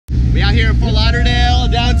We out here in Fort Lauderdale,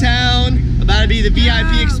 downtown. About to be the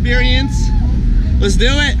VIP experience. Let's do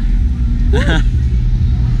it.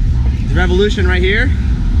 The Revolution right here.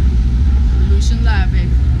 Revolution Live, baby.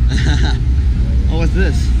 Oh, what's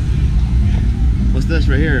this? What's this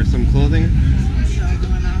right here? Some clothing?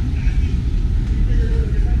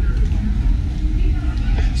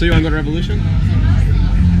 So you want to go to Revolution?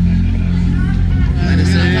 Let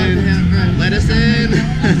us in. Let us in.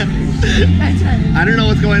 I don't know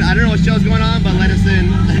what's going. I don't know what show's going on, but let us in.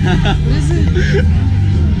 What is it?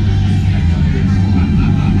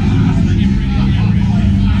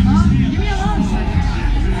 Give me a long second.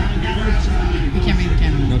 You can't be the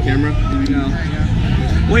camera. No camera. Here we go.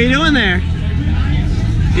 What are you doing there?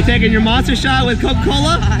 You taking your monster shot with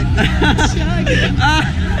Coca-Cola?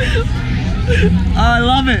 Oh, I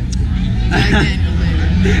love it.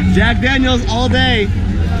 Jack Daniels all day.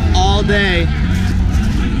 All day.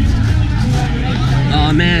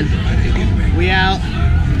 Oh man. We out.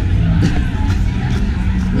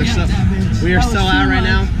 We are so out right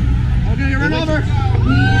now. I'm gonna get run over.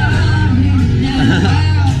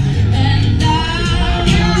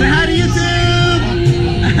 Say hi to YouTube.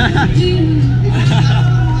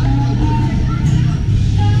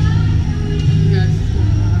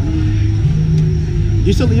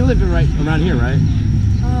 You live right around here, right?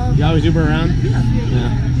 You always Uber around? Yeah.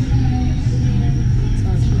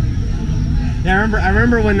 Yeah, I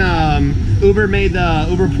remember when Uber made the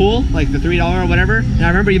Uber pool, like the $3 or whatever. And I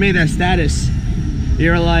remember you made that status.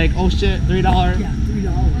 You were like, oh shit, $3. Yeah, $3,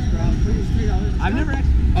 bro. $3. I've never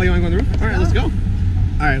actually. Oh, you want to go on the roof? All right, let's go. All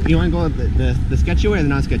right, you want to go the sketchy way or the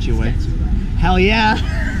non-sketchy way? Hell yeah!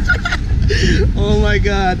 Oh my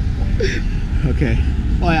god. Okay.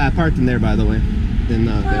 Well, yeah, I parked in there, by the way. In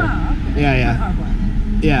there. Okay. Yeah.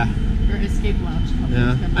 Yeah. Or escape lounge.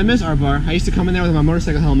 Yeah. I miss our bar. I used to come in there with my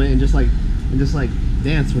motorcycle helmet and just like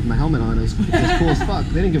dance with my helmet on. It was cool as fuck.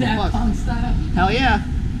 They didn't give a fuck. Style. Hell yeah.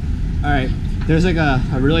 All right. There's like a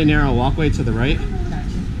really narrow walkway to the right.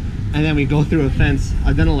 Gotcha. And then we go through a fence.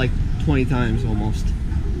 I've done it like 20 times almost.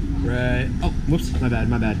 Right. Oh, whoops. My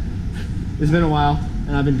bad. It's been a while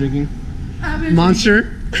and I've been drinking.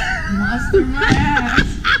 Monster. Monster my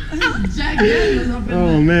ass. Jack Daniels up in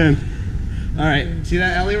Oh man. All right. See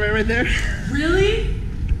that alleyway right there? Really?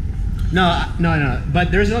 No.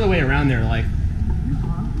 But there's another way around there. Like.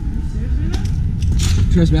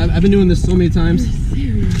 Trust me, I've been doing this so many times.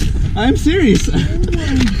 You're serious? I'm serious. Oh my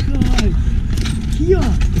god. Kia.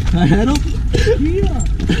 I don't. Kia.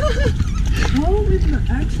 How in the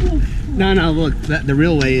actual... No, look. The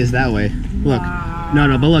real way is that way. Look. Wow.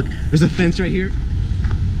 No, but look. There's a fence right here.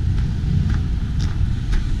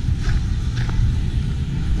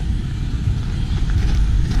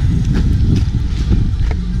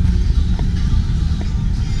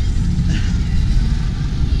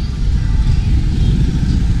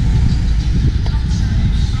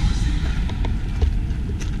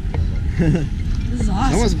 This is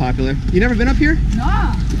awesome. That one's popular. You never been up here?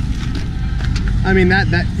 Nah. I mean,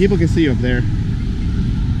 that people can see you up there.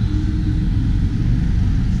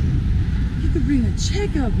 You could bring a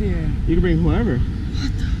chick up here. You can bring whoever.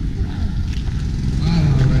 What the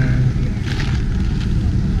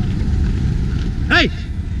fuck? Hey!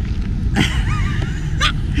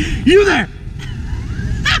 You there!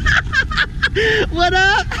 What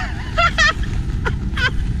up?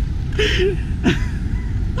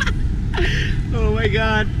 Oh my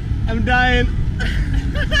god, I'm dying.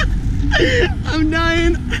 I'm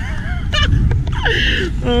dying.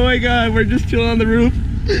 Oh my god, we're just chilling on the roof.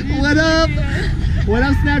 What up? What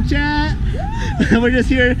up, Snapchat? We're just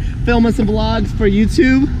here filming some vlogs for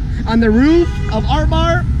YouTube on the roof of Art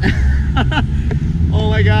Bar. Oh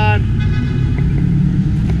my god.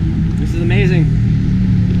 This is amazing.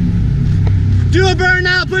 Do a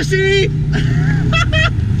burnout, pussy!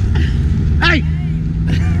 Hey!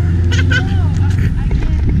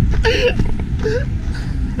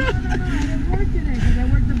 No, I didn't work today because I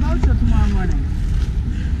work the boat show tomorrow morning.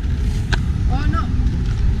 Oh no.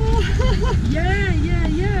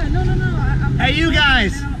 Yeah. No. Hey, you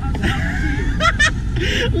guys!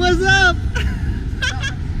 What's up?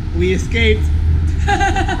 We escaped.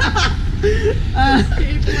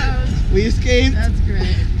 Escape closed. We escaped. That's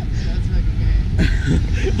great. That's fucking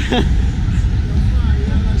great.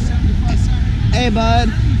 Hey, bud.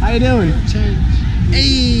 How you doing? Change.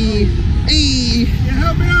 Hey. You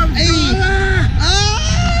help me out. Hey.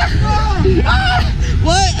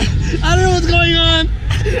 What? I don't know what's going on.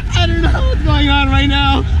 I don't know what's going on right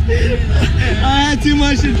now. I had too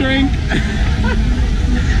much to drink.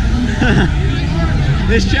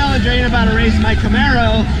 This challenge ain't about to race my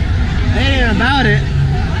Camaro. It ain't about it.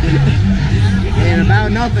 Ain't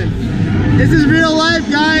about nothing. This is real life,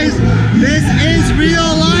 guys. This is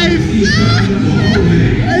real life.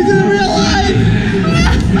 This is real life.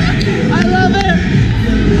 I love it.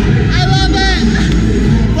 I love it.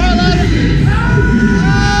 I love it.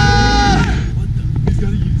 What the? He's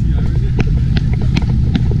got a UTI right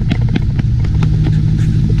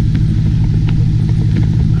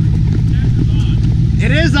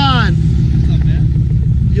It is on. What's up, man?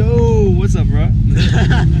 Yo, what's up, bro?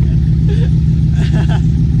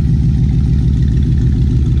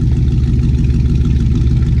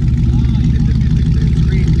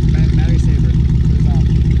 Battery saver.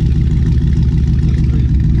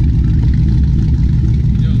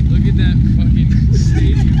 Yo, look at that fucking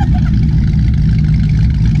stadium.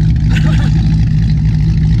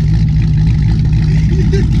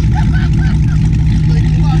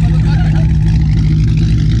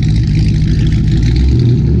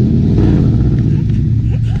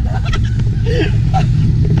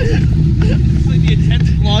 It's like the intense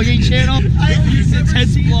vlogging channel. It's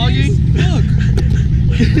intense vlogging. Look.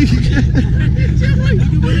 Look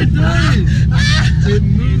at what it does. It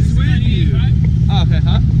moves with you. Oh, okay,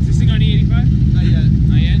 huh? Is this thing on E85? Not yet.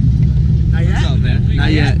 Not yet? Not What's yet? up, man?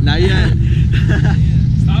 Not yet. Not yet.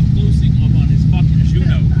 Stop closing up on his fucking shoe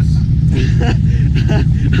nose.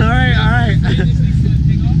 All right. All right. Man, this thing's